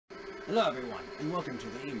Hello everyone, and welcome to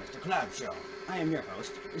the Mr. Cloud Show. I am your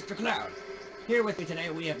host, Mr. Cloud. Here with me today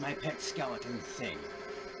we have my pet skeleton thing.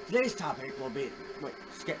 Today's topic will be... Wait,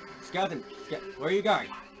 skeleton, where are you going?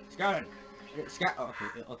 Skeleton! Oh,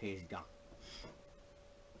 okay, he's gone.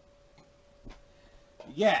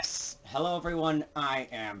 Yes! Hello everyone, I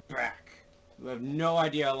am back. You have no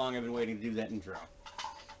idea how long I've been waiting to do that intro.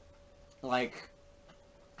 Like...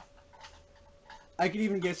 I can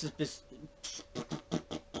even get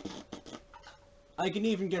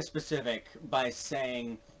specific by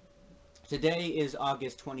saying today is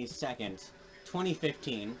August 22nd,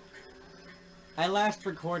 2015. I last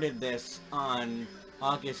recorded this on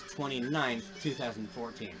August 29th,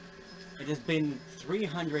 2014. It has been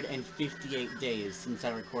 358 days since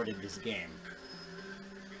I recorded this game.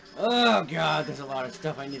 Oh god, there's a lot of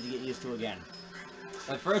stuff I need to get used to again.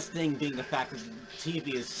 The first thing being the fact that the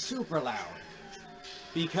TV is super loud.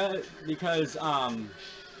 Because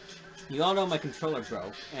you all know my controller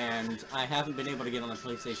broke, and I haven't been able to get on the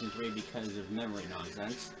PlayStation 3 because of memory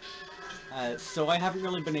nonsense. So I haven't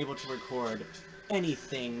really been able to record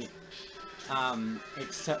anything,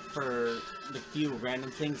 except for the few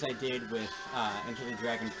random things I did with Enter the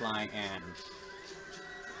Dragonfly and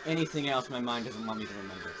anything else my mind doesn't want me to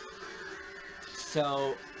remember.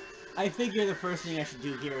 So I figure the first thing I should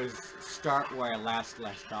do here is start where I last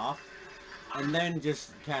left off, and then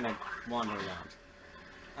just kind of wander around.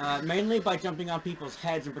 Mainly by jumping on people's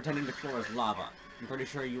heads and pretending the floor is lava. I'm pretty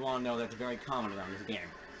sure you all know that's very common around this game.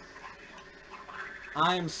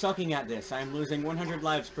 I am sucking at this. I am losing 100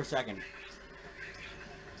 lives per second.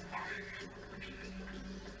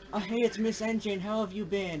 Oh hey, it's Miss Engine. How have you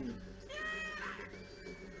been?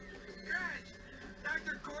 Good.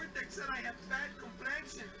 Dr. Cortex said I have bad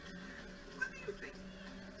complexion. What do you think?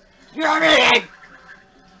 You're meeting!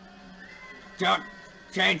 Don't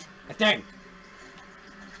change a thing!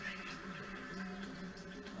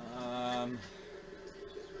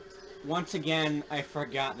 Once again, I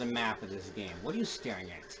forgot the map of this game. What are you staring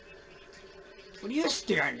at? What are you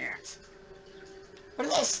staring at? What are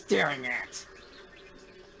they staring at?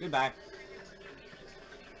 Goodbye.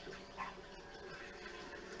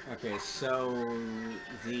 Okay, so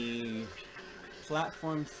the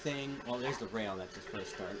platform thing... Well, there's the rail that's its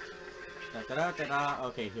first start. Da-da-da-da-da.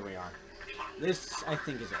 Okay, here we are. This, I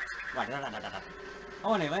think, is it. Oh,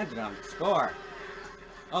 and I landed on it. Score!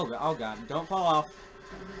 Oh god, don't fall off.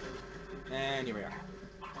 And here we are.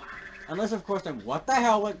 Unless, of course, I'm... What the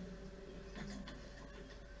hell? What?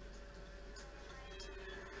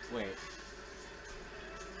 Wait.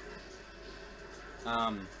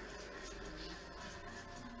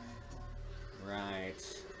 Right.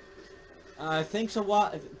 Thanks a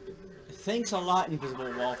lot,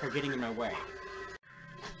 Invisible Wall, for getting in my way.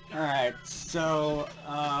 Alright, so,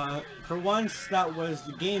 for once, that was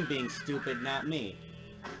the game being stupid, not me.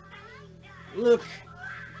 Look!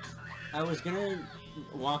 I was gonna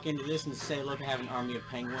walk into this and say, look, I have an army of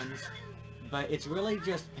penguins, but it's really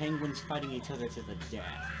just penguins fighting each other to the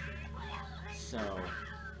death. So...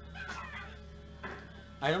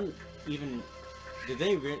 I don't even... Did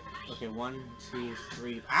they okay, 1, 2,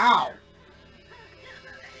 3... Ow!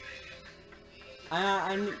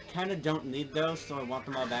 I kinda don't need those, so I want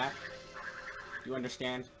them all back. You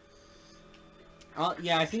understand?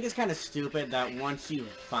 Yeah, I think it's kinda stupid that once you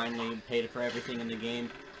finally paid for everything in the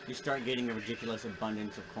game, you start getting a ridiculous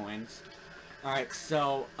abundance of coins. Alright,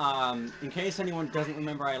 so, in case anyone doesn't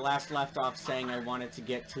remember, I last left off saying I wanted to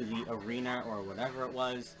get to the arena, or whatever it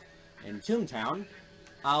was, in Toontown.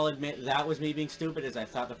 I'll admit that was me being stupid, as I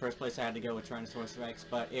thought the first place I had to go with Tyrannosaurus Rex,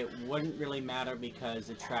 but it wouldn't really matter because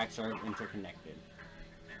the tracks are interconnected.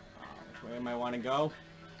 Which way am I want to go?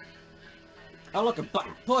 Oh look, a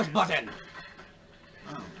button! Push button!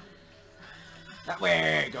 Oh. That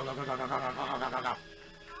way! Go, go, go, go, go, go, go, go, go, go, go!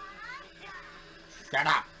 Shut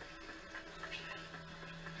up!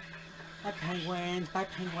 Bye penguins, bye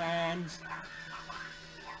penguins!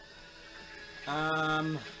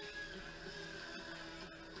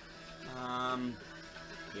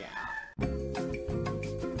 Yeah.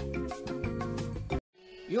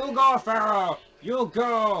 You go, Pharaoh! You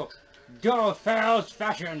go! Go Pharaoh's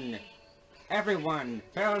fashion! Everyone,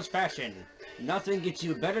 Pharaoh's fashion! Nothing gets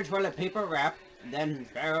you better toilet paper wrap than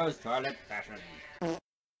Pharaoh's toilet fashion.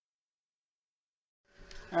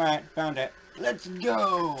 Alright, found it. Let's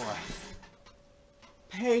go!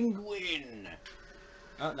 Penguin!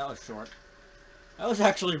 Oh, that was short. That was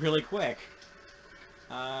actually really quick.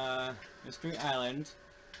 Mystery Island.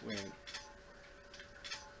 Wait.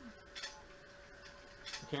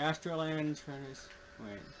 Okay, Astroland, Furnace.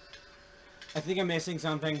 Wait. I think I'm missing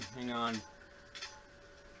something. Hang on.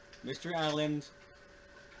 Mystery Island.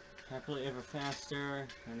 Happily ever faster.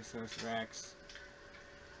 Tyrannosaurus Rex.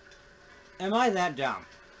 Am I that dumb?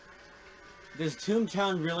 Does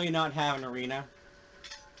Toontown really not have an arena?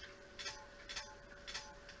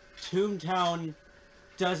 Toontown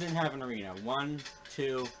doesn't have an arena. 1,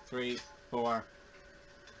 2, 3, 4.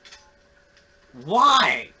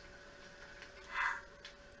 Why?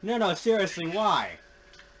 No, seriously, why?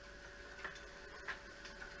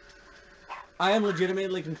 I am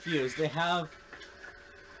legitimately confused. They have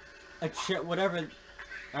a whatever,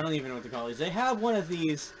 I don't even know what to call these. They have one of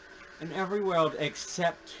these in every world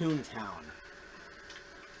except Toontown.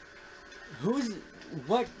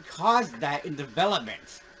 What caused that in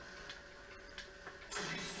development?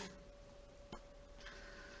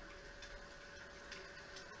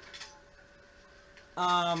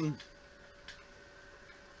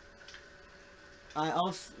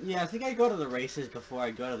 I think I go to the races before I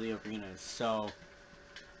go to the arenas, so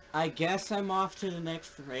I guess I'm off to the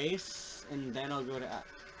next race, and then I'll go to...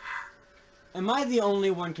 Am I the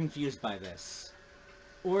only one confused by this?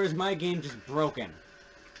 Or is my game just broken?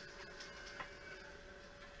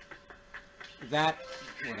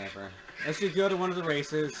 Whatever. Let's just go to one of the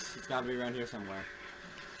races. It's gotta be around here somewhere.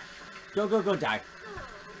 Go, die.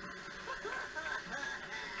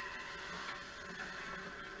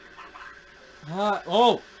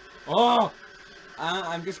 Oh!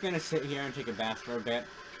 I'm just gonna sit here and take a bath for a bit.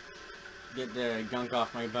 Get the gunk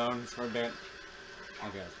off my bones for a bit.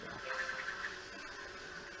 Okay, let's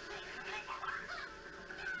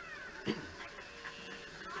go.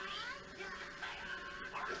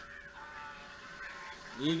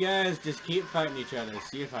 You guys just keep fighting each other,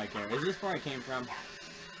 see if I care. Is this where I came from?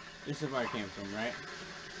 This is where I came from, right?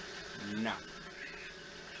 No.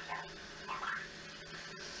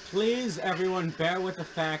 Please, everyone, bear with the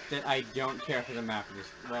fact that I don't care for the map.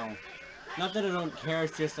 Well, not that I don't care,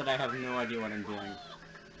 it's just that I have no idea what I'm doing.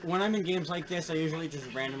 When I'm in games like this, I usually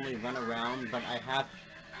just randomly run around, but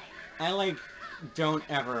I don't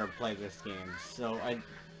ever play this game, so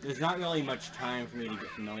there's not really much time for me to get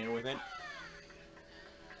familiar with it.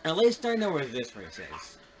 At least I know where this race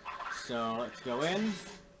is. So, let's go in.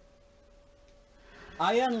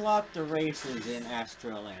 I unlocked the races in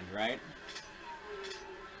Astroland, right?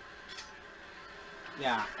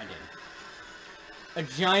 Yeah, I did. A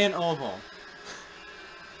giant oval.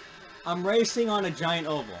 I'm racing on a giant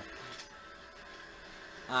oval.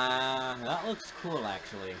 That looks cool,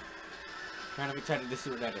 actually. Kind of excited to see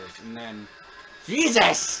what that is. And then...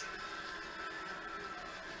 Jesus!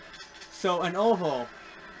 So, an oval...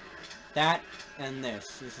 That and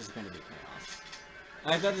this. This is gonna be chaos.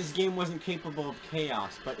 I thought this game wasn't capable of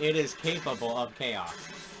chaos, but it is capable of chaos.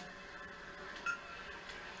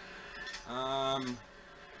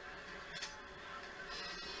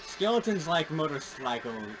 Skeleton's like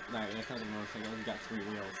motorcycle. No, it's not a motorcycle, it's got 3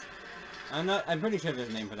 wheels. I'm pretty sure there's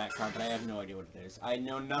a name for that car, but I have no idea what it is. I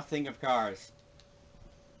know nothing of cars.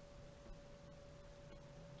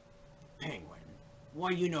 Penguin, why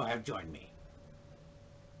you no have joined me?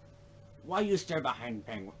 Why you stare behind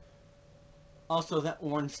Penguin? Also, that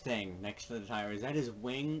orange thing next to the tire, is that his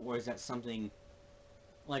wing, or is that something...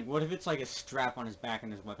 Like, what if it's like a strap on his back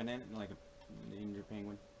and his weapon in it? Like a Danger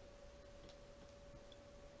Penguin?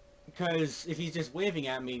 Because if he's just waving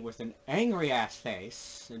at me with an angry-ass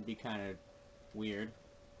face, it'd be kind of weird.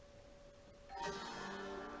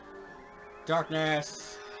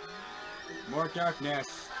 Darkness! More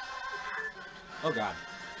darkness! Oh god.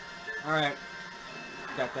 Alright.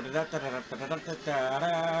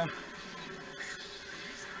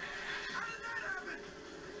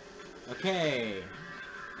 Okay.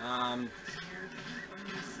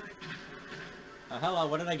 Hello,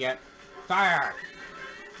 what did I get? Fire!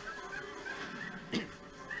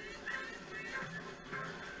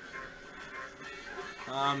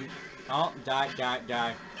 Oh, die.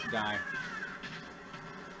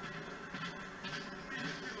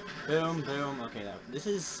 Boom. Okay, this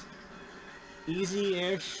is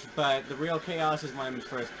easy-ish, but the real chaos is when I'm in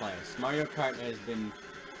first place. Mario Kart has been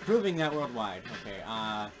proving that worldwide. Okay,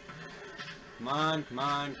 come on,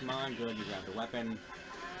 good, you grab the weapon.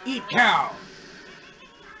 Eat cow!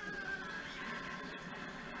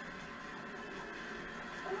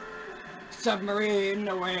 Submarine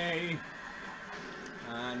away!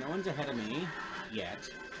 No one's ahead of me, yet.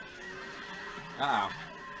 Uh-oh.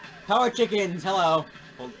 Power chickens, hello!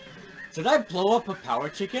 Well, did I blow up a power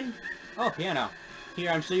chicken? Oh, piano. Here,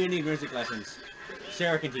 I'm sure you need music lessons.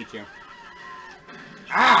 Sarah can teach you.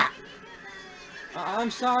 Ah!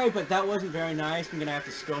 I'm sorry, but that wasn't very nice. I'm gonna have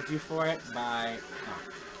to scold you for it by... Oh.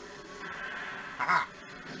 Ah!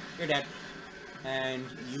 You're dead. And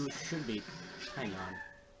you should be. Hang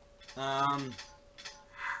on.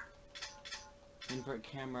 Invert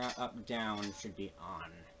camera up, down should be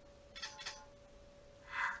on.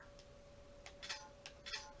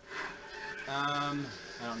 I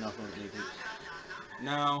don't know if it'll leave it.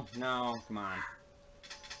 No, come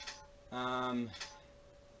on.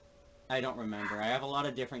 I don't remember. I have a lot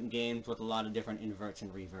of different games with a lot of different inverts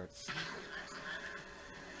and reverts.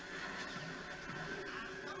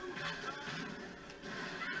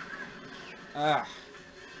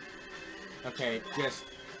 Okay, just...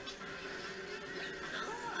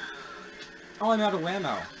 Oh, I'm out of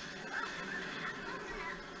ammo.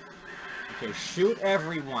 Okay, shoot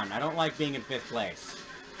everyone. I don't like being in 5th place.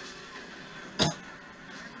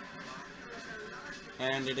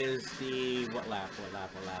 And it is the... What lap?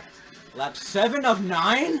 Lap 7 of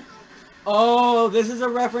 9? Oh, this is a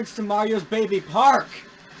reference to Mario's Baby Park!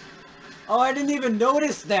 Oh, I didn't even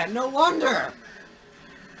notice that! No wonder!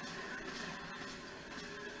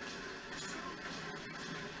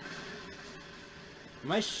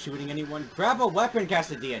 Am I shooting anyone? Grab a weapon,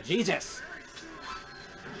 Casadilla! Jesus!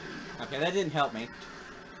 Okay, that didn't help me.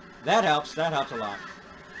 That helps a lot.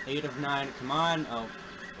 8 of 9, come on. Oh,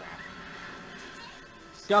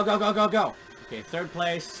 crap. Go! Okay, 3rd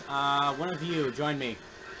place. One of you, join me.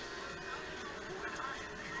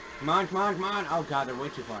 Come on. Oh god, they're way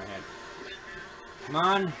too far ahead. Come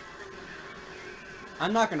on.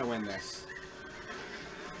 I'm not gonna win this.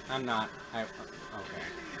 I'm not. Okay.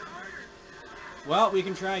 Well, we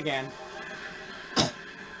can try again.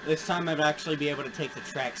 This time I'd actually be able to take the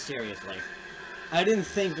track seriously. I didn't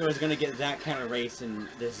think there was gonna get that kind of race in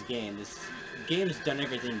this game. This game's done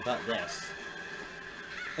everything but this.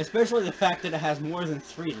 Especially the fact that it has more than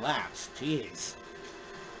 3 laps. Jeez.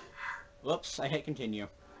 Whoops, I hit continue.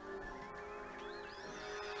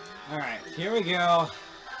 Alright, here we go.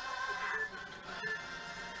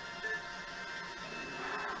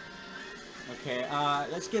 Okay,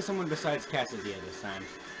 let's get someone besides Casadilla this time.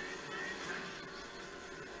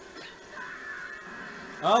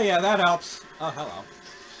 Oh yeah, that helps. Oh, hello.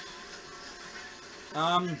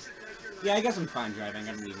 Yeah, I guess I'm fine driving,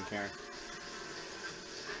 I don't even care.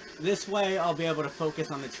 This way, I'll be able to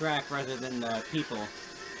focus on the track rather than the people,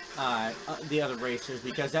 the other racers,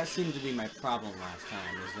 because that seemed to be my problem last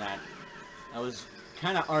time, is that I was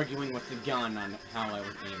kind of arguing with the gun on how I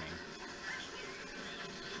was aiming.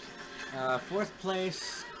 4th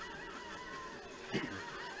place.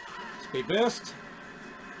 Speed boost.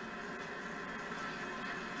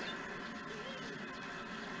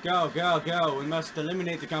 Go! We must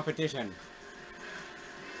eliminate the competition.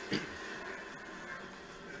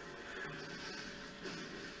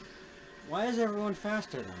 Why is everyone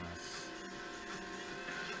faster than us?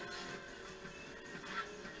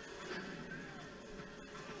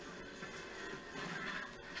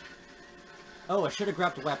 Oh, I should have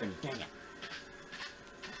grabbed a weapon. Dang it.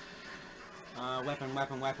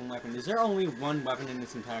 Weapon. Is there only one weapon in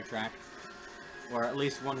this entire track? Or at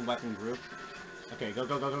least one weapon group? Okay, go.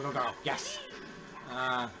 Yes!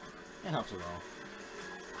 It helps a little.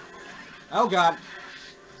 Oh god!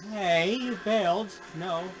 Hey, you failed.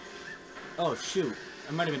 No. Oh, shoot.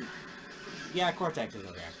 I might have been... Yeah, Cortex is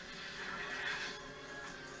okay.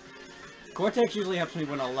 Cortex usually helps me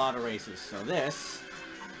win a lot of races, so this...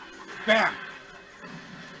 BAM!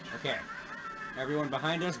 Okay. Everyone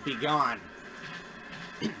behind us, be gone.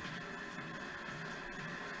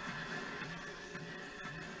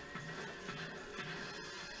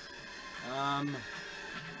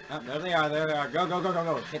 Oh, there they are.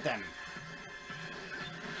 Go. Hit them.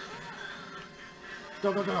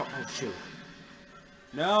 Go. Oh, shoot.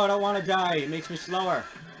 No, I don't want to die. It makes me slower.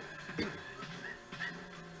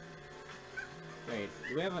 Wait,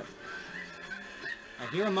 do we have a... I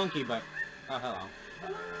hear a monkey, but... Oh, hello.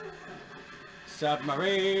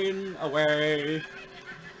 Submarine away!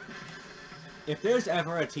 If there's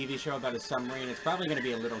ever a TV show about a submarine, it's probably going to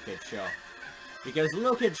be a little kid show. Because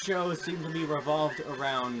little kid shows seem to be revolved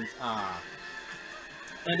around,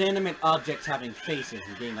 inanimate objects having faces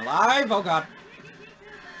and being alive. Oh god.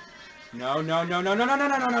 No.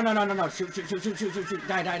 Shoot.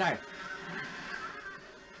 Die.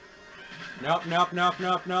 Nope.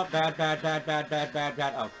 Bad.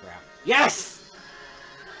 Oh crap. Yes!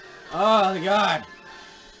 Oh god.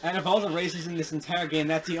 And of all the races in this entire game,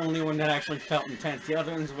 that's the only one that actually felt intense. The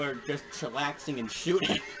other ones were just chillaxing and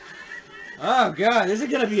shooting. Oh god, this is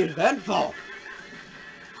gonna be eventful!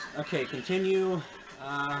 Okay, continue.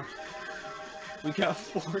 We got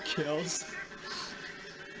 4 kills.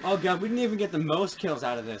 Oh god, we didn't even get the most kills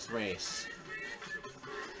out of this race.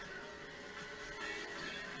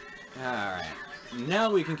 Alright. Now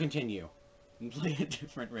we can continue. And play a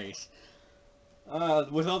different race.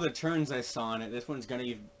 With all the turns I saw in it, this one's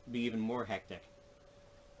gonna be even more hectic.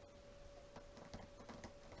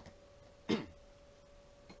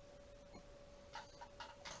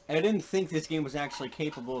 I didn't think this game was actually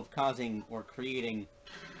capable of causing or creating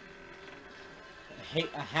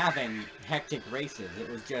having hectic races. It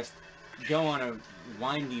was just go on a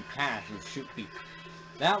windy path and shoot people.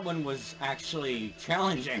 That one was actually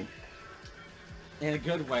challenging in a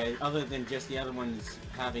good way, other than just the other ones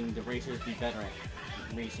having the racers be better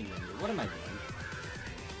at racing than you. What am I doing?